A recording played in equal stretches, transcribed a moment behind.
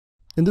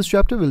In this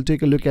chapter, we'll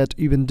take a look at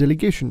event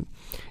delegation.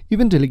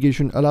 Event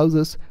delegation allows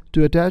us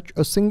to attach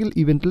a single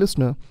event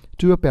listener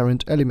to a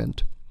parent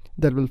element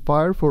that will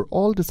fire for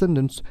all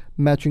descendants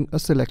matching a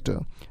selector,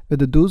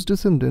 whether those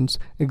descendants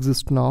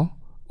exist now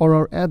or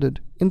are added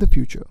in the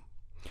future.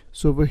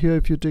 So over here,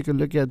 if you take a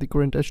look at the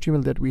current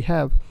HTML that we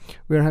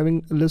are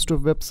having a list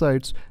of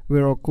websites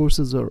where our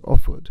courses are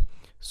offered.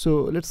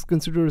 So let's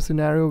consider a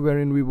scenario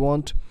wherein we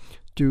want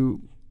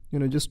to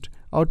just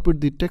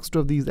output the text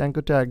of these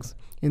anchor tags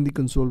in the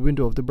console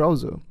window of the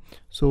browser.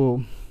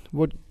 So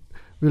what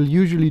we'll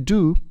usually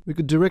do, we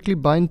could directly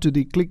bind to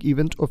the click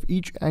event of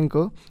each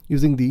anchor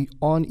using the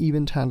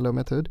onEventHandler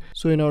method.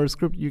 So in our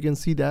script, you can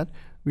see that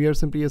we are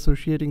simply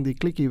associating the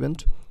click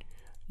event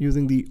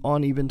using the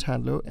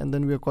onEventHandler, and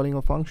then we are calling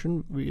a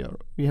function. We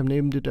have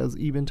named it as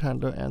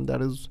EventHandler, and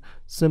that is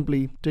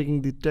simply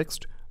taking the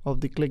text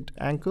of the clicked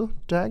anchor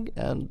tag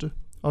and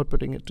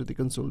outputting it to the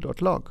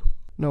console.log.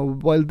 Now,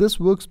 while this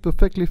works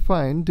perfectly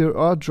fine, there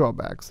are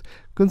drawbacks.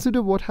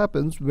 Consider what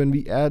happens when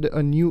we add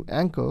a new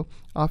anchor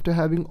after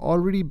having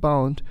already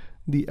bound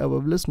the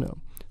above listener.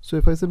 So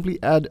if I simply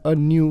add a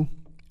new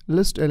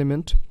list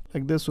element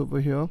like this over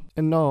here,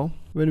 and now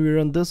when we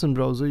run this in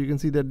browser, you can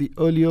see that the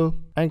earlier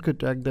anchor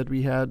tag that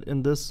we had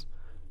in this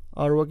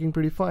are working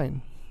pretty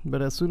fine.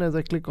 But as soon as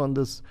I click on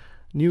this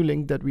new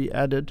link that we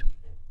added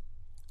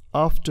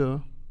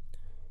after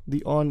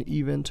the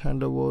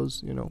onEventHandler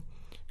was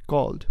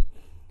called,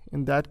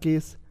 in that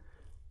case,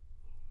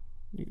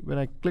 when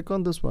I click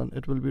on this one,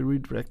 it will be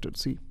redirected.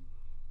 See,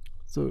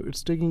 so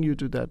it's taking you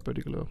to that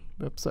particular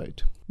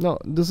website. Now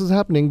this is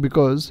happening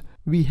because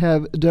we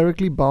have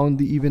directly bound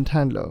the event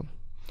handler.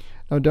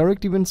 Now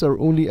direct events are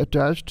only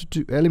attached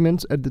to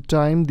elements at the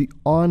time the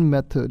on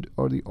method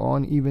or the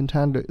on event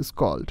handler is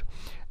called.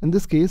 In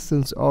this case,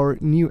 since our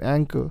new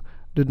anchor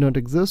did not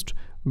exist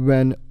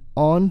when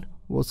on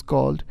was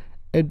called,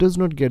 it does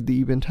not get the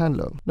event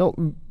handler. Now,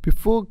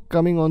 before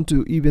coming on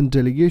to event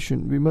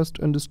delegation, we must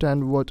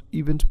understand what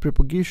event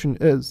propagation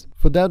is.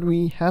 For that,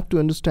 we have to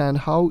understand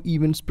how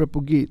events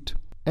propagate.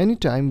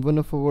 Anytime one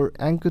of our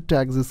anchor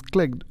tags is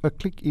clicked, a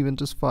click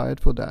event is fired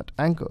for that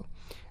anchor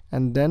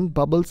and then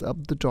bubbles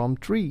up the DOM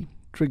tree,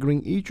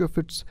 triggering each of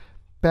its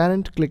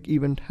parent click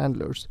event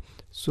handlers.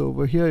 So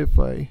over here, if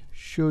I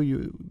show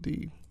you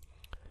the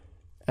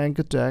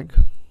anchor tag,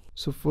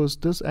 so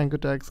first this anchor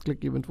tag's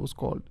click event was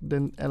called,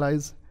 then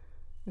allies,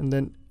 and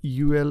then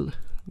ul,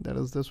 that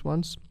is this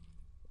one's,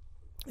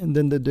 and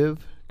then the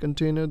div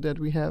container that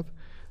we have,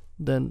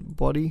 then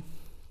body,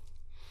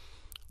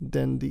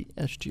 then the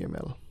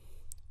HTML,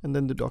 and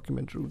then the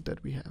document root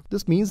that we have.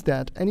 This means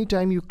that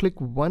anytime you click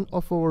one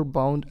of our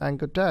bound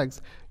anchor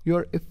tags, you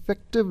are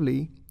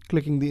effectively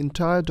clicking the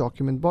entire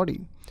document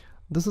body.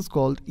 This is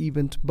called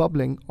event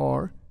bubbling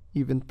or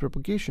event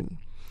propagation.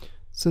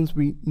 Since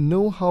we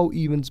know how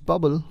events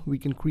bubble, we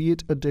can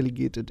create a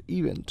delegated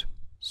event.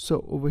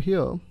 So over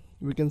here,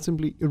 we can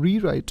simply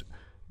rewrite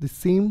the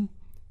same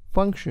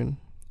function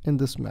in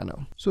this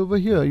manner. So over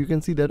here, you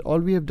can see that all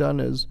we have done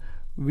is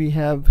we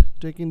have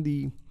taken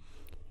the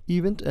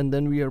event and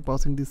then we are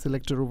passing the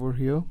selector over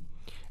here.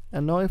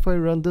 And now if I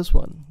run this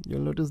one,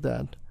 you'll notice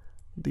that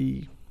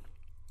the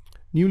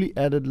newly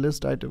added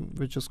list item,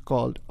 which is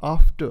called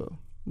after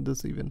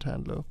this event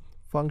handler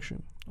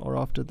function or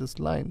after this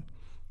line,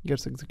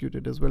 gets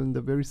executed as well in the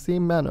very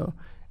same manner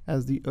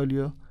as the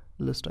earlier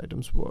list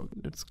items work.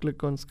 Let's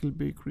click on Skill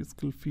Bakery,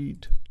 Skill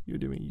Feed,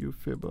 Udemy,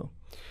 UFibber,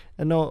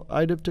 and now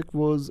idemtic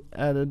was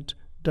added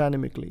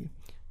dynamically.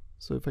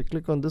 So if I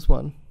click on this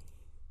one,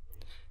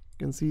 you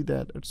can see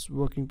that it's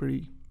working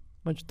pretty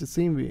much the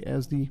same way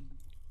as the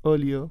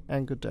earlier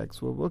anchor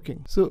tags were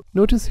working. So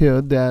notice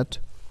here that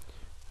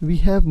we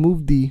have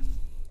moved the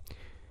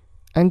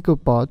anchor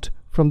part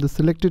from the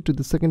selected to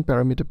the second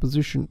parameter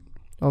position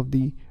of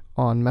the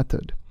on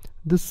method.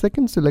 This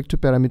second selector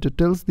parameter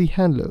tells the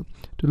handler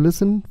to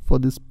listen for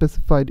the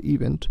specified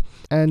event,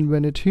 and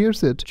when it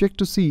hears it, check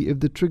to see if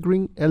the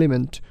triggering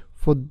element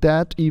for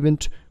that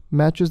event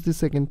matches the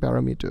second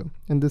parameter.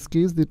 In this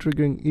case, the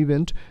triggering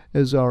event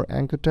is our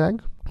anchor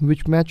tag,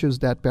 which matches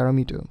that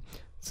parameter.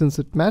 Since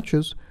it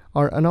matches,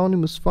 our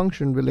anonymous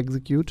function will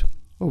execute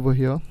over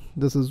here.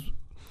 This is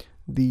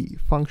the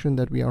function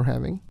that we are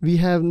having. We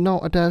have now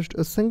attached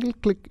a single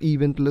click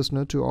event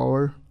listener to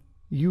our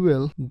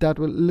UL that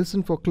will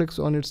listen for clicks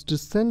on its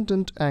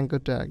descendant anchor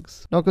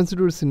tags. Now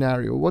consider a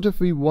scenario. What if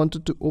we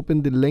wanted to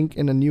open the link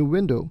in a new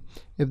window?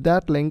 If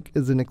that link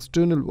is an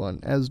external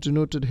one, as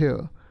denoted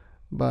here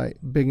by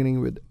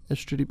beginning with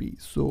HTTP.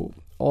 So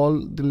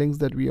all the links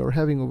that we are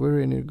having over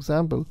here in an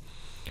example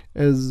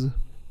is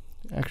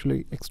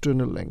actually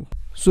external link.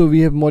 So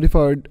we have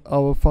modified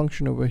our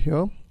function over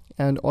here,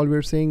 and all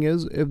we're saying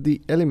is if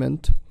the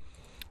element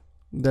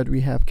that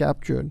we have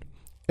captured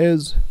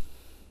is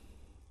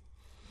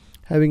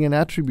having an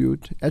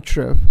attribute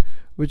href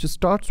which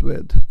starts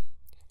with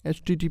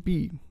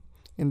HTTP,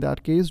 in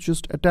that case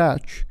just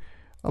attach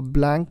a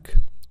blank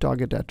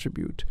target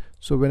attribute.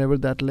 So whenever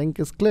that link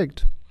is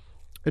clicked,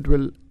 it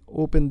will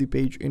open the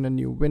page in a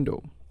new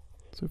window.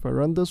 So if I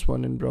run this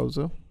one in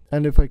browser,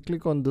 And if I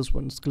click on this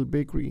one, Skill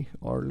Bakery,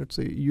 or let's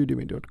say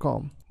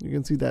udemy.com, you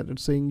can see that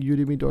it's saying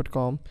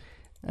udemy.com.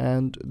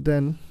 And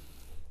then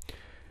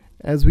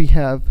as we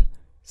have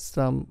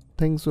some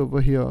things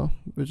over here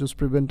which is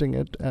preventing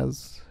it,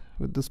 as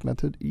with this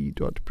method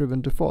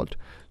e.preventDefault,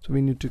 so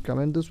we need to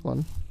comment this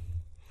one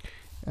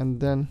and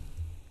then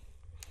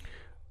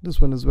this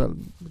one as well,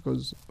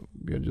 because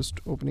we are just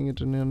opening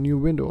it in a new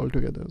window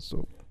altogether.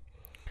 So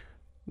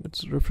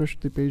let's refresh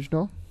the page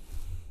now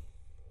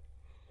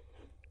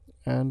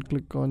and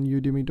click on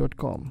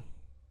udemy.com.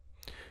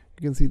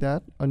 You can see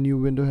that a new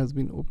window has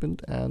been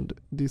opened and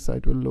the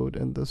site will load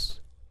in this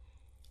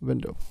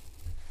window,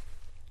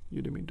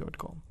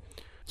 udemy.com.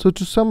 So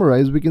to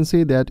summarize, we can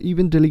say that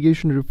event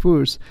delegation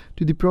refers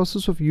to the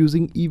process of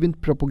using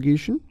event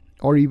propagation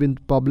or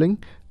event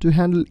bubbling to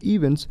handle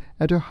events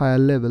at a higher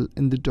level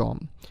in the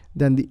DOM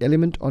than the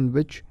element on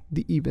which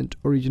the event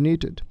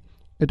originated.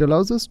 It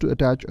allows us to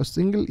attach a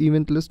single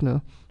event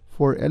listener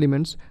for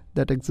elements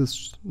that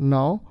exist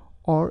now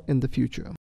or in the future.